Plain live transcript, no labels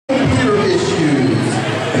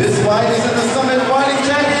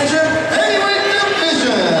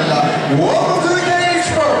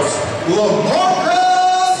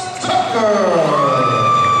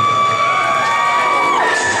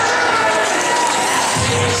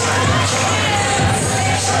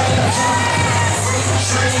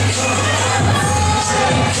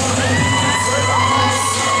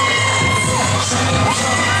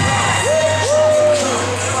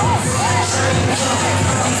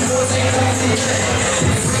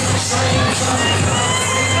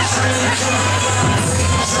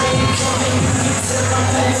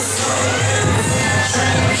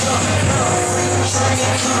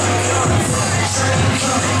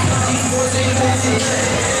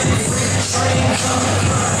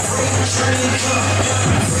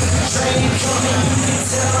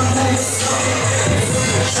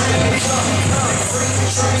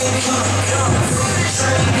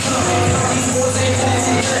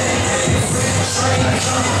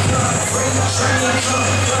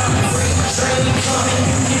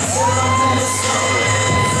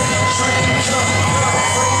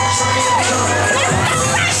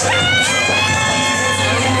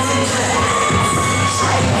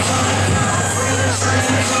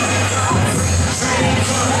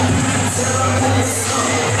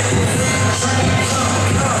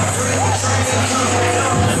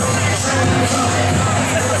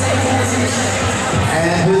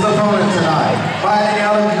And his opponent tonight, fighting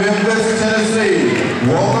out of Memphis, Tennessee.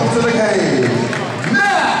 Welcome to the cage,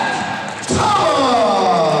 Matt Thomas!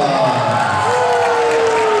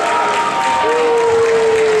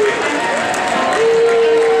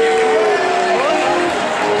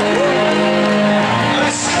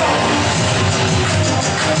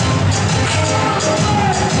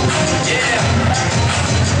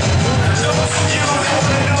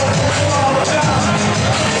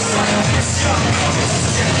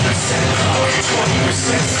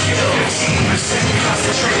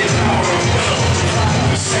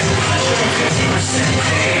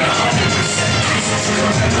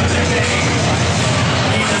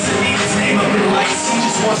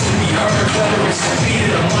 Wants to be heard, whether it's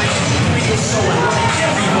defeated or might feel so unlike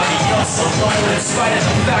everybody else alone. In spite of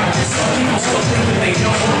the fact that some people still think that they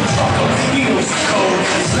know who the fuck up, he knows the code.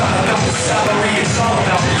 It's not about the salary, it's all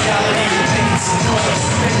about reality. We're making some noise,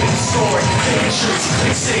 making a story, making sure it's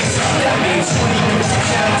clicksafe. That means 20 minutes of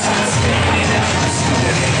downtime, spinning it out. The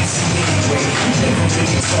student ain't seen anyway. You never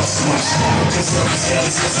really talk so much because of his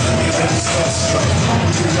jealous, because of me when it's starstruck.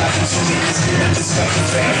 You're laughing to me, it's good at despite the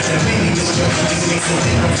fact that many misrepresent me so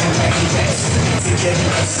they don't come back and back. Together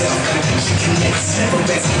herself, I think she connects. Never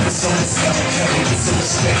asking for someone's help, having get some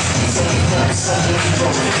respect. He's only focused on what he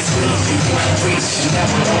wrote. It's really been one reach, and now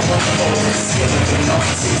we're on one floor. Together with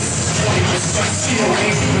narcissists, 20% skill,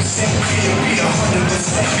 80% feel. We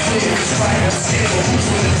 100% clear, it's right up still. Who's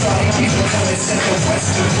with the thought he keep coming to the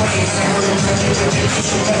western plains? I heard him running with him,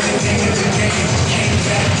 so everything in the game. Came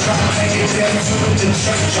back, trying to take it down to the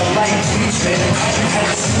church. I like preach, man. I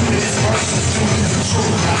had to do with his verses, do the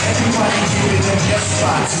truth. Now everybody giving them their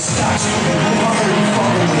spots. It's not you, who heard you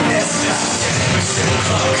fucking with that stuff. 10%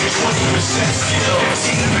 luck, 20% skill,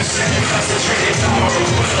 15% concentrated power of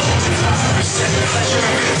will, 5% pleasure,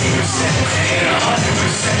 50% pain,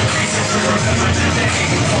 100% reason to remember the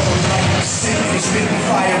name. Simply spitting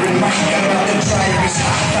fire in my gun out the dryer is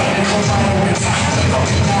hot. Found in Romano and top, the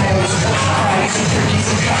fucking Niles. Bodies and turkeys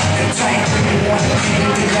and cotton tight. Bringing one to feed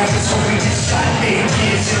it, the graphics so we get shot. 8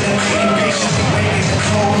 years in the making, patiently waiting the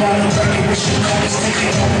cold out of record. Wishing that is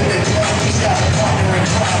taking over the club. He's got a partner in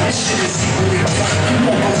crime. This shit is secretly done. You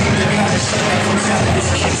won't believe the kind of shit that comes out of this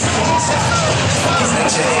kid's face. It's not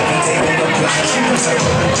your everyday wake up line. He knows how to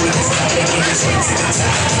do this. Not making his way to the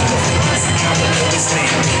top. It's a common of this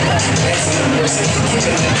man. That's the mercy.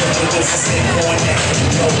 Giving them privileges to stay on that.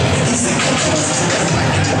 No, he's in control. So that's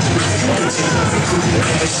like in the booth. Continue to cool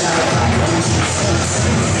in the shower. Like a boost.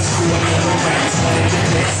 It's cool on the rounds. One of the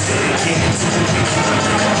best. Dedicated to the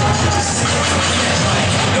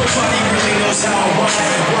nobody really knows how I rhyme.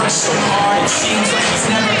 He works so hard, it seems like he's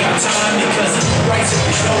never got time. Because it's right to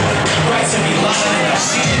be shown, right to be lying. I've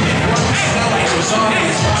seen him in work, now he goes on in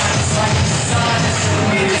his mind. It's like he's designed to sit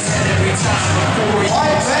in his head every time before he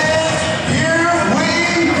White fans, here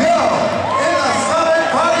we go! In the Summit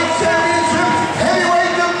Fighting Championship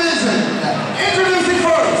Heavyweight Division. Introducing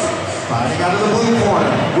first, fighting out of the blue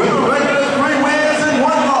corner, with a record of 3 wins and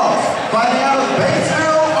 1 loss. Fighting out of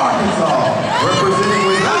Batesville, Arkansas, representing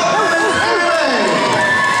without MMA.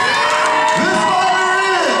 This fighter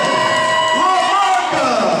is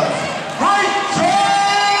LeMarcus, Great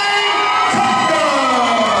Train Tucker.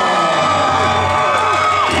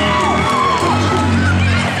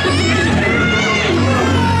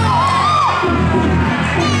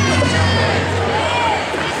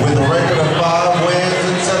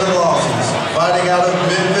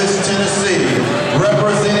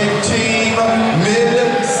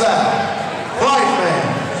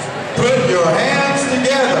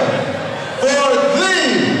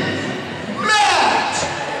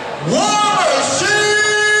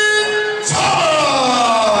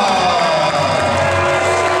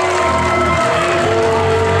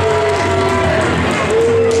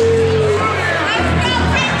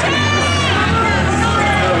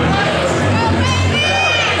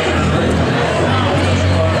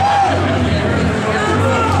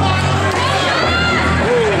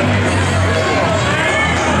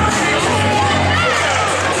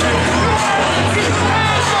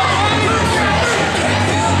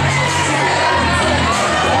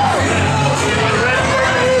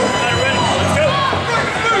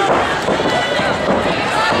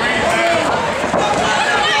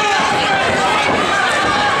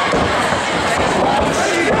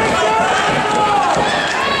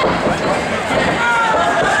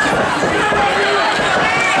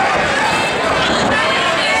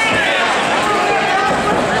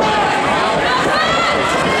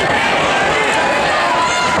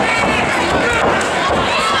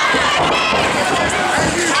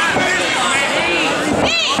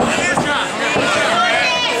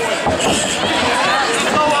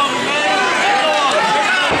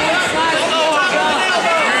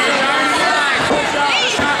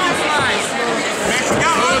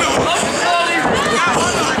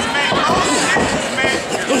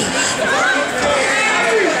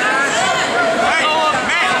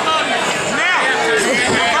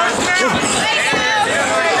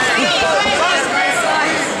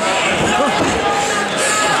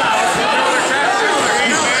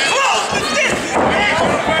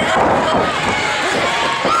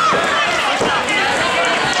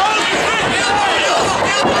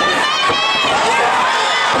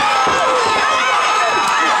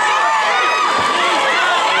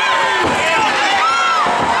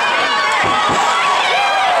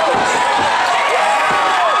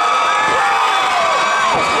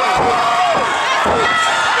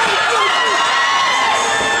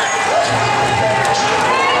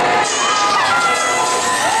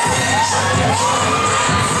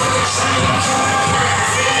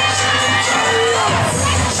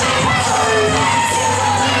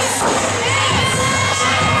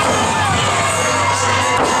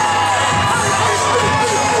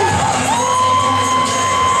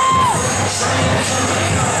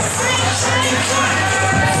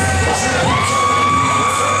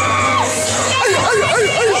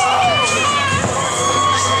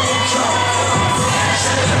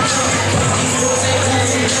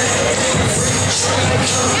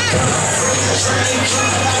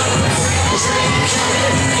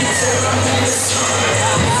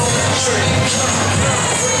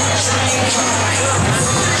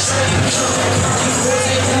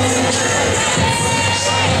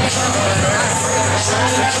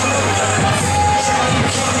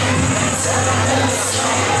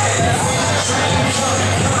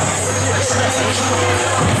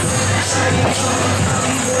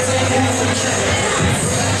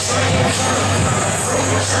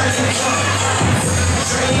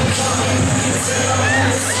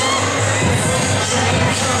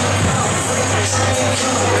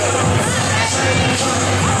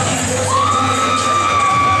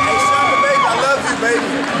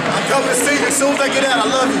 I'm coming to see you as soon as I get out. I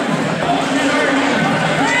love you.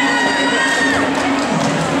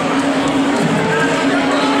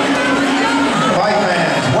 Fight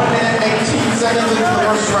fans, 1 minute 18 seconds into the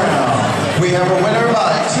first round. We have a winner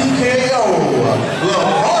by TKO,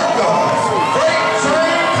 LeMarcus. Great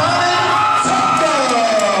train coming,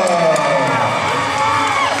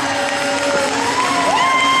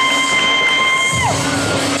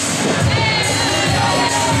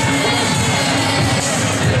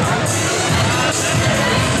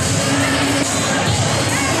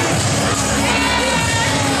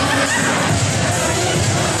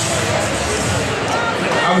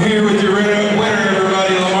 I'm here with your winner,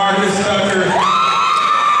 everybody, LeMarcus Tucker.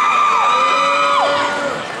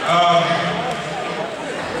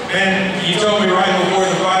 And you told me right before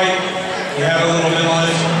the fight you had a little mental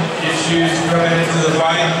issues coming into the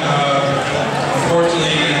fight.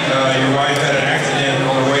 Unfortunately, your wife had an accident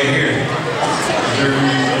on the way here. Is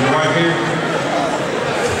your wife here?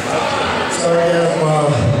 Sorry,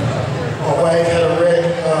 my wife had a wreck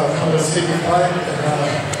coming to see me fight.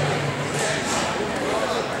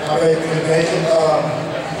 I made the bacon.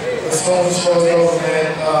 As soon as the show's over,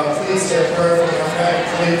 man, please say a prayer for my family,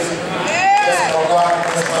 please. That's my wife,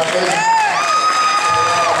 that's my baby.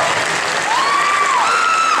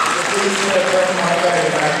 Please say a prayer for my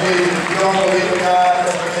family, man. Please, you don't believe in God,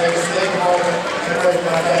 that's okay. Just take a moment and pray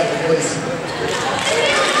for my family, please.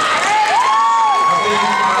 I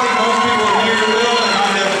think most people here will, and I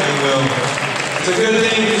definitely will. It's a good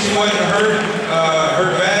thing that she wasn't hurt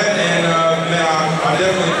bad, and man, I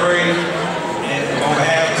definitely pray on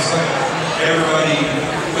behalf of everybody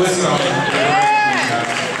with something.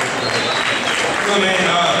 So man,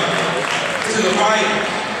 to the fight,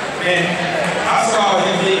 and I saw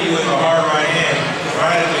him hit you with a hard right hand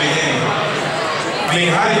right at the beginning. I mean,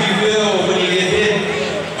 how did you feel when you get hit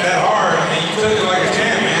that hard and you took it like a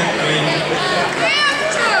champ, man? I mean,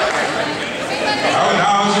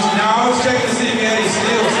 I was checking to see if you had any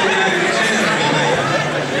skills sitting out of your chin or anything.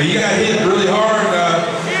 But you got hit really hard. I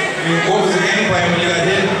mean, what was the game plan when you got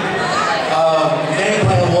hit? The game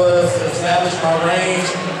plan was to establish my range,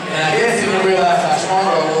 and I guess didn't realize how strong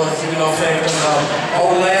I was, you know what I'm saying? Because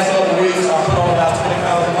over the last couple of weeks, I put on about 20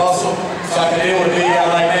 pounds of muscle, so I can deal with a big guy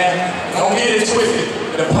like that. Don't get it twisted.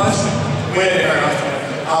 The punch, where it hurts.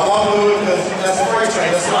 I want to do it because that's a freight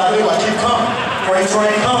train. That's what I do. I keep coming. Freight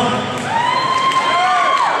train coming.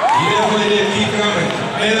 You definitely did keep coming.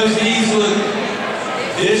 Man, those knees look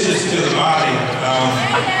vicious to the body. I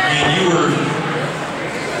mean,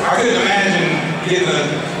 I couldn't imagine getting a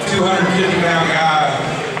 250-pound guy,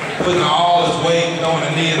 putting all his weight, throwing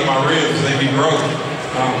a knee into my ribs, they'd be broke.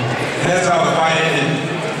 And that's how the fight ended.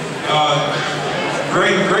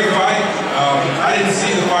 Great fight. I didn't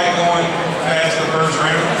see the fight going past the first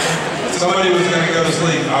round. Somebody was going to go to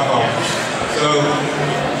sleep, I thought. So,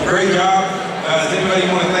 great job. Does anybody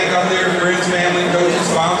want to thank out there, friends, family, coaches,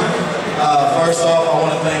 sponsors? First off, I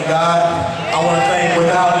want to thank God. I want to thank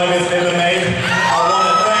Without Limits MMA. I want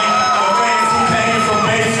to thank the fans who came from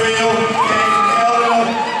Mayfield, came from Helena,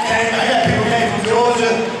 I got people who came from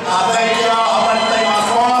Georgia. I thank y'all. I want to thank my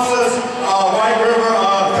sponsors, White River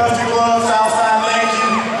Country Club, Southside, thank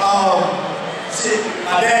you.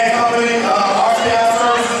 My dad company, RCI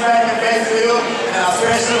Services back in Mayfield, and I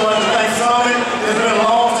especially want to thank Summit. It's been a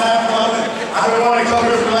long time coming. I've been wanting to come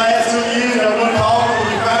here for the last 2 years, and I wouldn't call me,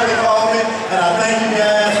 but you finally called me, and I thank you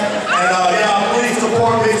guys. And yeah, please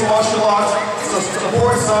support mixed martial arts,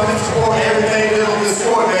 support Summit, support everything